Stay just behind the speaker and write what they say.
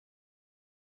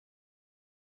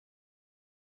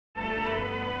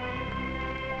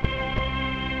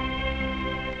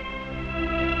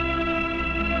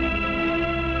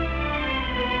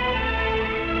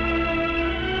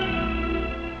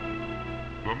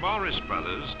Marist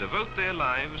brothers devote their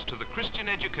lives to the Christian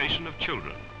education of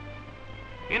children.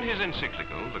 In his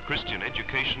encyclical, The Christian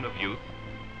Education of Youth,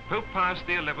 Pope Pius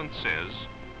XI says,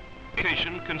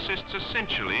 education consists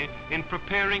essentially in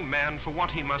preparing man for what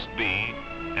he must be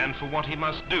and for what he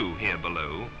must do here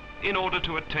below in order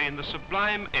to attain the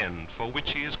sublime end for which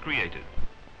he is created.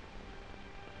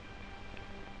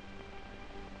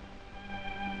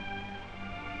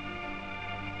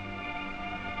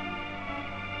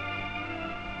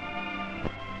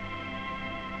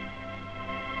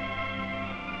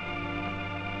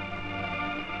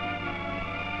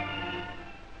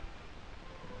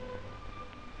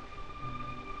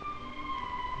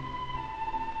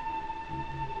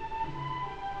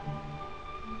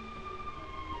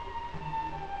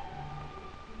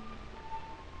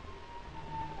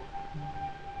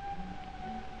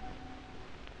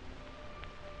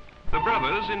 The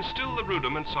brothers instill the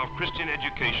rudiments of Christian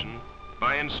education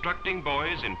by instructing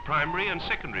boys in primary and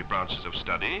secondary branches of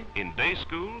study, in day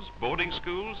schools, boarding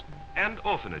schools, and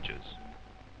orphanages.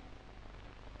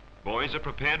 Boys are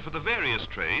prepared for the various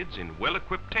trades in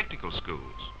well-equipped technical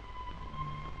schools.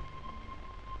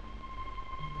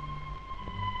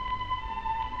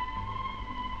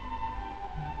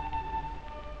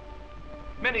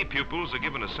 Many pupils are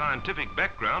given a scientific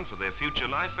background for their future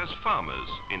life as farmers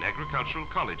in agricultural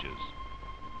colleges.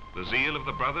 The zeal of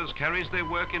the brothers carries their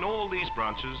work in all these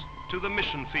branches to the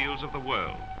mission fields of the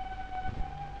world.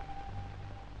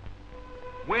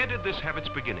 Where did this have its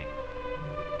beginning?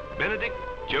 Benedict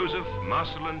Joseph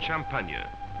Marcelin Champagne,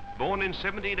 born in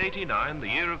 1789, the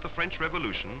year of the French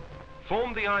Revolution,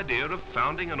 formed the idea of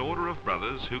founding an order of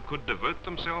brothers who could devote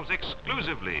themselves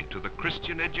exclusively to the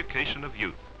Christian education of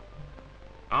youth.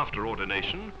 After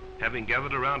ordination, having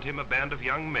gathered around him a band of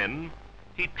young men,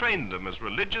 he trained them as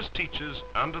religious teachers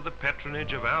under the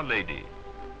patronage of Our Lady,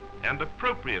 and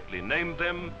appropriately named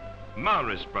them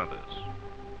Marist Brothers.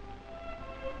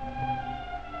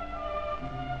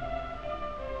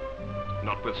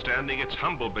 Notwithstanding its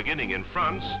humble beginning in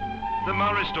France, the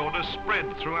Marist Order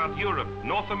spread throughout Europe,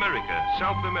 North America,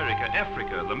 South America,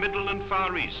 Africa, the Middle and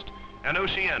Far East, and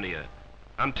Oceania.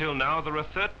 Until now, there are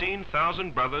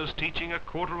 13,000 brothers teaching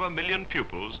 250,000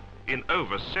 pupils in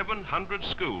over 700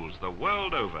 schools the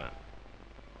world over.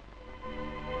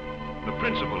 The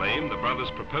principal aim the brothers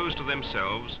propose to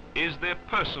themselves is their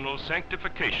personal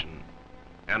sanctification,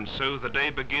 and so the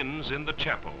day begins in the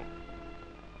chapel.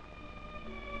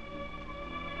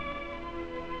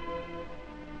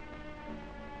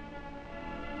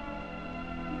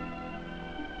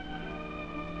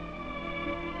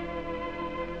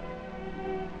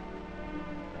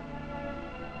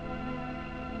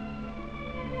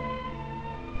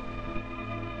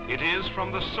 It is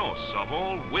from the source of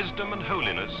all wisdom and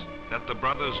holiness that the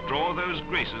brothers draw those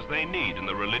graces they need in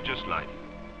the religious life.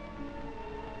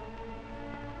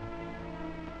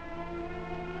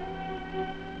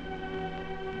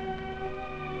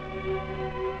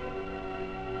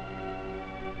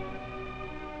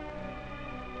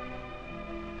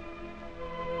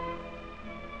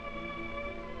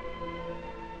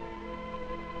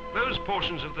 Those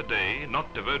portions of the day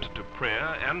not devoted to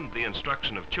prayer and the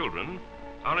instruction of children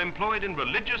are employed in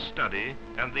religious study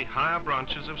and the higher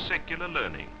branches of secular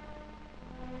learning.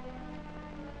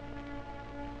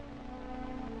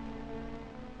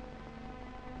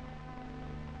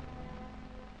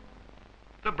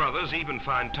 The brothers even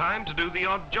find time to do the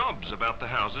odd jobs about the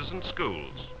houses and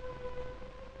schools.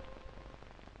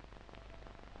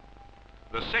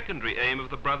 The secondary aim of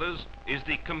the brothers is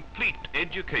the complete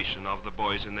education of the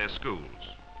boys in their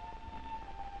schools.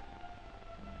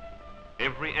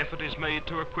 Every effort is made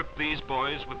to equip these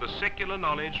boys with the secular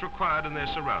knowledge required in their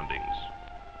surroundings.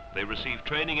 They receive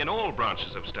training in all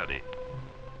branches of study.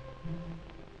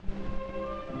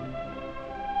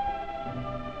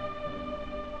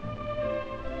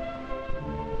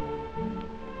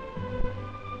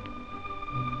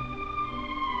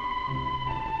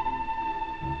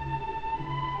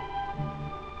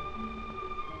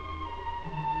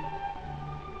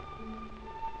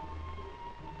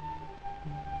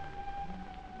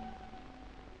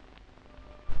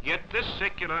 Yet this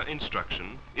secular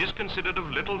instruction is considered of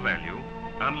little value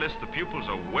unless the pupils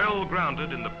are well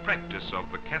grounded in the practice of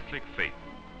the Catholic faith.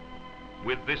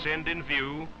 With this end in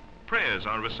view, prayers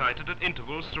are recited at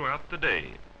intervals throughout the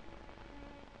day.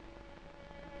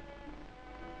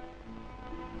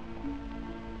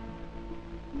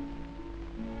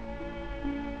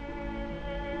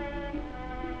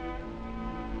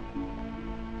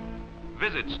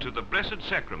 Visits to the Blessed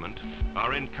Sacrament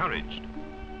are encouraged.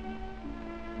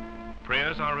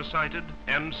 Prayers are recited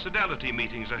and sodality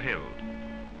meetings are held.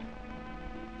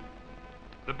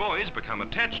 The boys become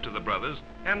attached to the brothers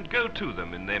and go to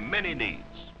them in their many needs.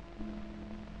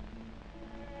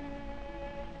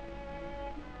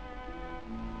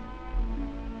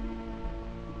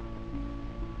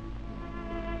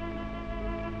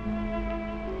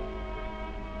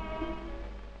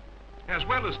 As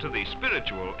well as to the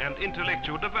spiritual and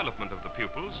intellectual development of the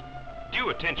pupils, due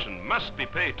attention must be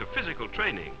paid to physical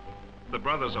training. The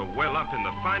brothers are well up in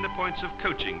the finer points of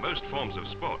coaching most forms of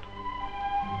sport.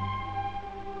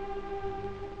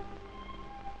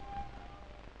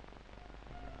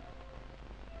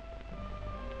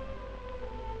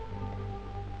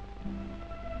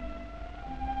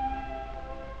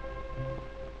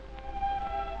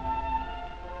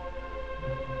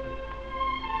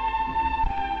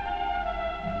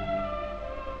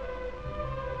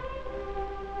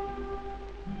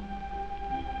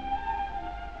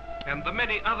 And the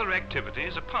many other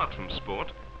activities apart from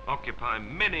sport occupy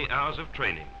many hours of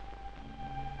training.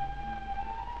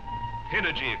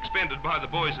 Energy expended by the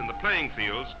boys in the playing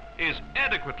fields is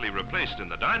adequately replaced in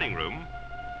the dining room.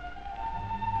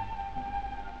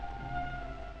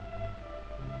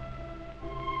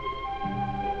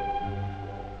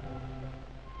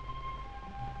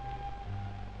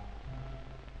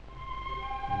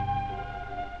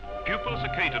 Pupils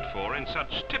are catered for in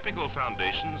such typical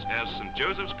foundations as St.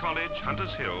 Joseph's College,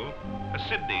 Hunters Hill, a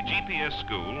Sydney GPS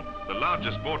school, the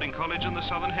largest boarding college in the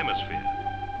Southern Hemisphere.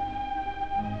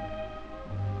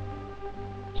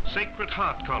 Sacred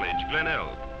Heart College,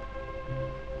 Glenelg.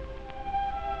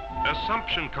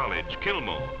 Assumption College,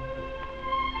 Kilmore.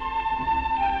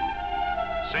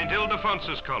 St.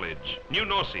 Ildefonsus College, New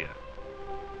Norcia.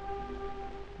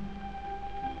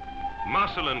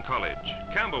 Marcelin College,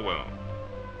 Camberwell.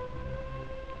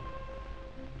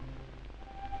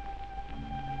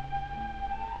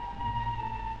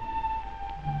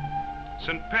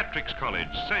 St. Patrick's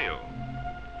College, Sale.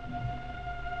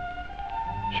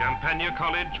 Champagne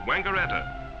College, Wangaratta.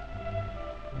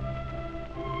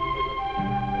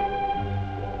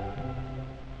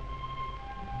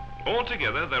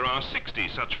 Altogether, there are 60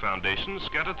 such foundations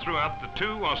scattered throughout the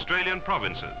 2 Australian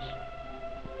provinces.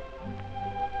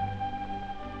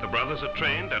 The brothers are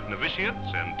trained at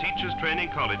novitiates and teachers'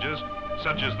 training colleges,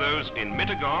 such as those in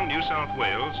Mittagong, New South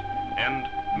Wales, and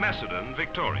Macedon,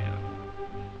 Victoria.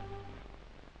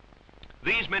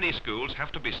 These many schools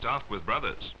have to be staffed with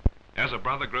brothers. As a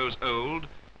brother grows old,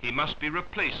 he must be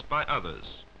replaced by others.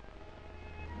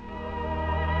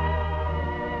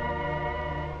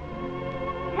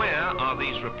 Where are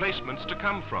these replacements to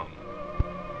come from?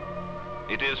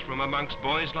 It is from amongst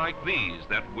boys like these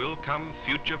that will come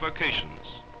future vocations.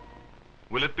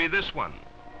 Will it be this one?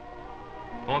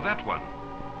 Or that one?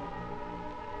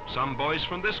 Some boys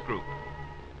from this group?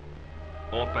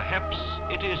 Or perhaps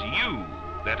it is you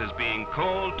that is being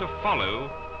called to follow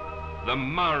the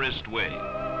Marist way.